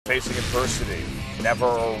facing adversity, never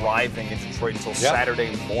arriving in Detroit until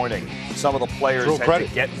Saturday morning. Some of the players had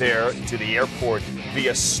to get there to the airport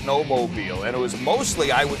via snowmobile, and it was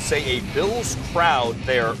mostly, I would say, a Bills crowd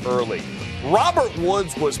there early. Robert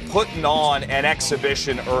Woods was putting on an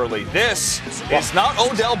exhibition early. This is not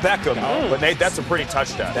Odell Beckham, but Nate, that's a pretty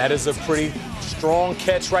touchdown. That is a pretty strong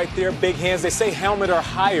catch right there. Big hands. They say helmet or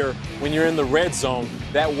higher when you're in the red zone.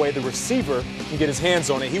 That way the receiver can get his hands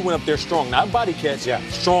on it. He went up there strong. Not body catch,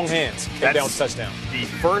 strong hands. Came down touchdown. The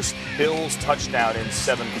first Bills touchdown in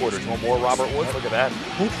 7 quarters. Want more Robert Woods? Look at that.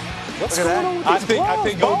 What's going on with I these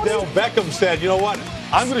think gloves, Odell Beckham said, you know what?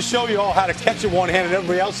 I'm going to show you all how to catch it one hand, and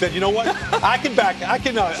everybody else said, you know what? I can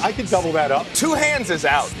double that up. 2 hands is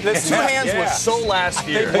out. The 2 hands was so last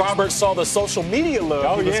year. I think Robert saw the social media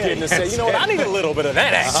love he was getting and said, you know what, I need a little bit of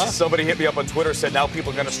that action. Somebody hit me up on Twitter, said now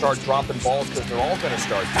people are going to start dropping balls because they're all going to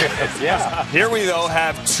start. Here we, though,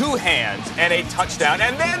 have 2 hands and a touchdown,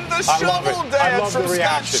 and then the shovel dance from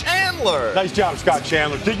Scott Chandler. Nice job, Scott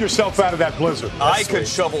Chandler. Dig yourself out of that blizzard. I could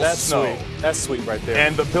shovel snow. That's sweet right there.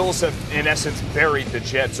 And the Bills have, in essence, buried the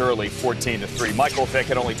Jets early, 14-3. Michael Vick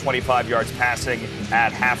had only 25 yards passing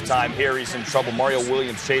at halftime. Here he's in trouble. Mario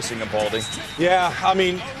Williams chasing him, Baldy. Yeah, I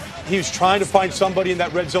mean, he was trying to find somebody in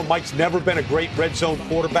that red zone. Mike's never been a great red zone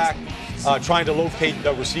quarterback. Trying to locate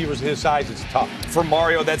the receivers his size, it's tough. For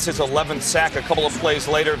Mario, that's his 11th sack. A couple of plays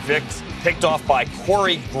later, Vick picked off by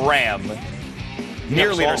Corey Graham.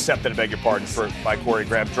 Nearly intercepted, I beg your pardon, by Corey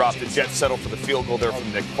Graham. Dropped the Jets, settled for the field goal there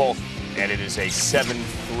from Nick Folk. And it is a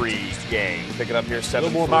 7-3 game. Pick it up here, 7-3. A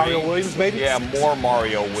little more Mario Williams, maybe? Yeah, more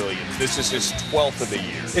Mario Williams. This is his 12th of the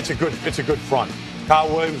year. It's a good front. Kyle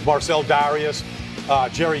Williams, Marcel Darius,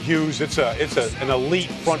 Jerry Hughes. It's an elite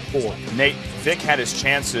front four. Nate, Vick had his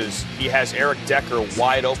chances. He has Eric Decker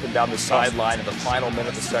wide open down the sideline in the final minute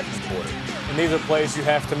of the second quarter. And these are plays you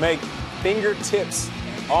have to make. Fingertips.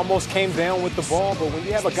 Almost came down with the ball, but when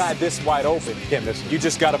you have a guy this wide open, you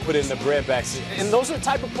just got to put it in the breadbacks. And those are the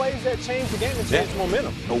type of plays that change the game and change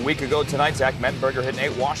momentum. A week ago tonight, Zach Mettenberger hit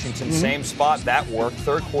Nate Washington, same spot. That worked.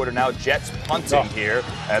 Third quarter now, Jets punting here,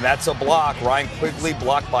 and that's a block. Ryan Quigley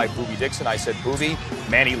blocked by Boobie Dixon. I said Boobie.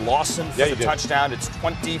 Manny Lawson for the touchdown. It's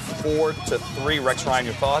 24-3. Rex Ryan,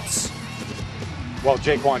 your thoughts? Well,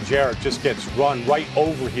 Jaquan Jarrett just gets run right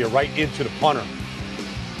over here, right into the punter.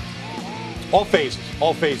 All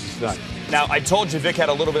phases tonight. Now, I told you Vick had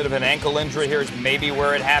a little bit of an ankle injury. Here's maybe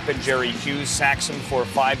where it happened. Jerry Hughes sacks him for a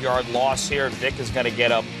 5-yard loss here. Vick is going to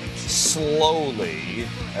get up slowly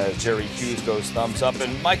as Jerry Hughes goes thumbs up.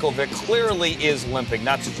 And Michael Vick clearly is limping,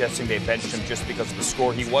 not suggesting they benched him just because of the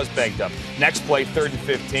score. He was banged up. Next play, 3rd and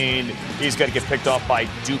 15. He's going to get picked off by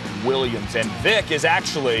Duke Williams. And Vick is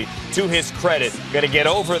actually, to his credit, going to get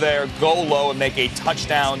over there, go low, and make a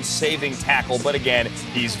touchdown-saving tackle. But again,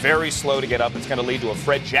 he's very slow to get up. It's going to lead to a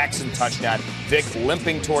Fred Jackson touchdown. Vick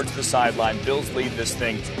limping towards the sideline. Bills lead this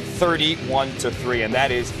thing 31-3, and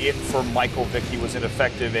that is it for Michael Vick. He was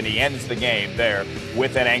ineffective, and he ends the game there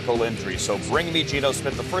with an ankle injury. So bring me Geno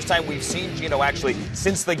Smith. The first time we've seen Geno actually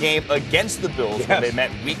since the game against the Bills when they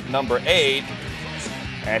met week number 8,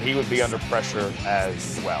 and he would be under pressure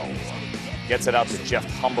as well. Gets it out to Jeff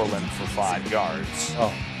Cumberland for 5 yards.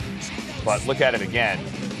 But look at it again.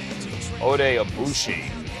 Ode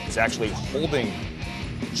Abushi is actually holding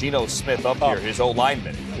Geno Smith up here, his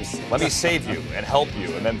O-lineman. Let me save you and help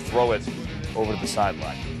you, and then throw it over to the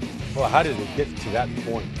sideline. Well, how did it get to that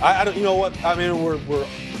point? I don't. You know what? I mean, we're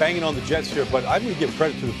banging on the Jets here, but I'm going to give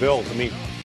credit to the Bills. I mean,